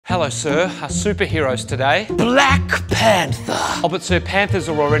Hello, sir. Our superheroes today. Black Panther. Oh, but sir, panthers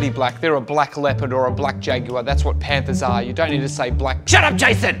are already black. They're a black leopard or a black jaguar. That's what panthers are. You don't need to say black. Shut up,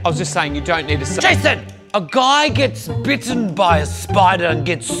 Jason! I was just saying you don't need to say. Jason! A guy gets bitten by a spider and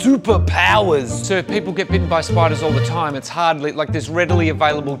gets superpowers. Sir, people get bitten by spiders all the time. It's hardly like there's readily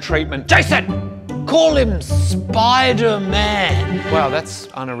available treatment. Jason! Call him Spider-Man. Wow, that's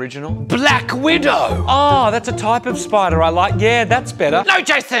unoriginal. Black Widow. Oh, that's a type of spider I like. Yeah, that's better. No,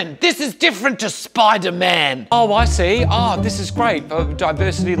 Jason, this is different to Spider-Man. Oh, I see. Oh, this is great.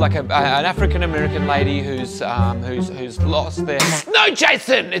 Diversity, like an African-American lady who's lost their... No,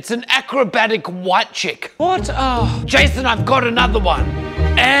 Jason, it's an acrobatic white chick. What? Oh. Jason, I've got another one.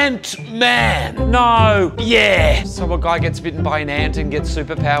 Ant-Man. No. Yeah. So a guy gets bitten by an ant and gets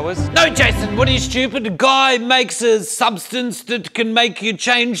superpowers? No, Jason, what are you stupid? A guy makes a substance that can make you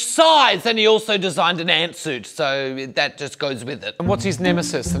change size, and he also designed an ant suit, so that just goes with it. And what's his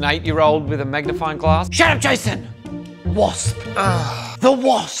nemesis? An 8-year-old with a magnifying glass? Shut up, Jason! Wasp. The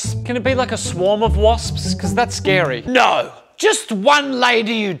Wasp. Can it be like a swarm of wasps? Because that's scary. No. Just one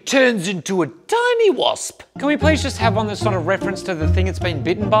lady who turns into a tiny wasp. Can we please just have one that's not a reference to the thing it's been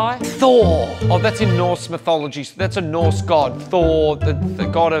bitten by? Thor. Oh, that's in Norse mythology. That's a Norse god. Thor, the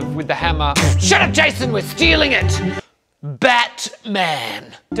god with the hammer. Shut up, Jason, we're stealing it.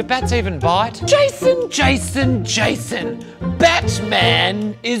 Batman. Do bats even bite? Jason.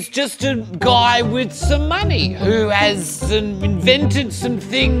 Batman is just a guy with some money who has invented some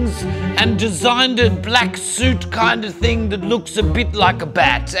things and designed a black suit kind of thing that looks a bit like a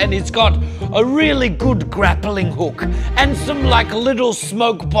bat, and it's got a really good grappling hook and some like little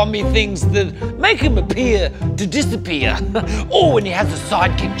smoke bomby things that make him appear to disappear. Oh, and he has a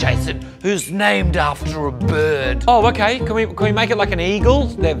sidekick, Jason, who's named after a bird. Oh, okay. Can we make it like an eagle?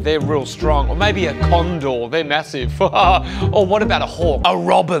 They're real strong. Or maybe a condor. They're massive. Or what about a hawk? A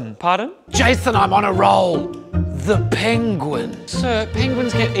robin. Pardon? Jason, I'm on a roll. The penguin. Sir,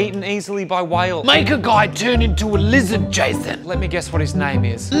 penguins get eaten easily by whales. Make a guy turn into a lizard, Jason. Let me guess what his name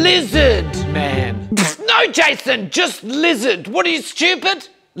is. Lizard. Man. No, Jason, just lizard. What are you, stupid?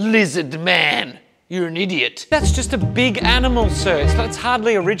 Lizard man. You're an idiot. That's just a big animal, sir. It's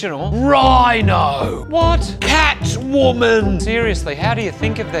hardly original. Rhino. What? Catwoman. Seriously, how do you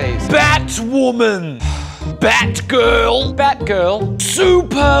think of these? Batwoman. Batgirl. Batgirl.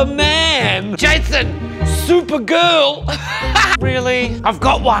 Superman. Jason, Supergirl. Really? I've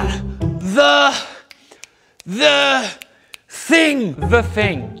got one. The Thing. The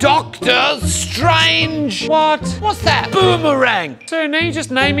Thing. Doctor Strange. What? What's that? Boomerang. Sir, now you're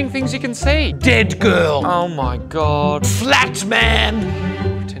just naming things you can see. Dead Girl. Oh my God. Flat Man.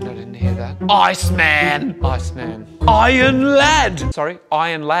 Pretend I didn't hear that. Iceman. Iceman. Iron Lad. Sorry,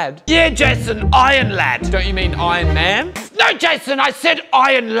 Iron Lad. Yeah, Jason, Iron Lad. Don't you mean Iron Man? No, Jason, I said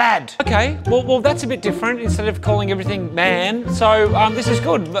Iron Lad. Okay, well that's a bit different instead of calling everything man. So this is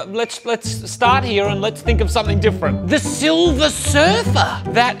good. But let's start here and let's think of something different. The Silver Surfer.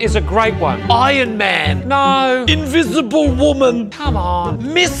 That is a great one. Iron Man. No. Invisible Woman. Come on.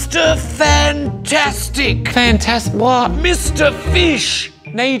 Mr. Fantastic. Fantastic. What? Mr. Fish.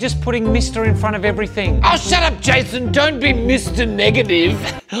 Now you're just putting Mr. in front of everything. Oh, shut up, Jason. Don't be Mr. Negative.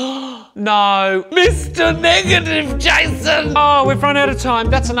 No. Mr. Negative, Jason. Oh, we've run out of time.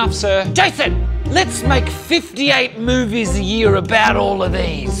 That's enough, sir. Jason, let's make 58 movies a year about all of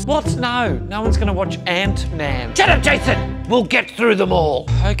these. What? No. No one's going to watch Ant-Man. Shut up, Jason. We'll get through them all.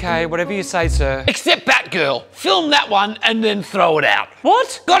 Okay, whatever you say, sir. Except Batgirl. Film that one and then throw it out.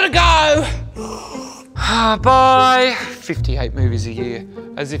 What? Gotta go. Bye. 58 movies a year.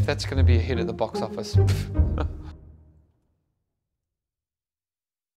 As if that's going to be a hit at the box office.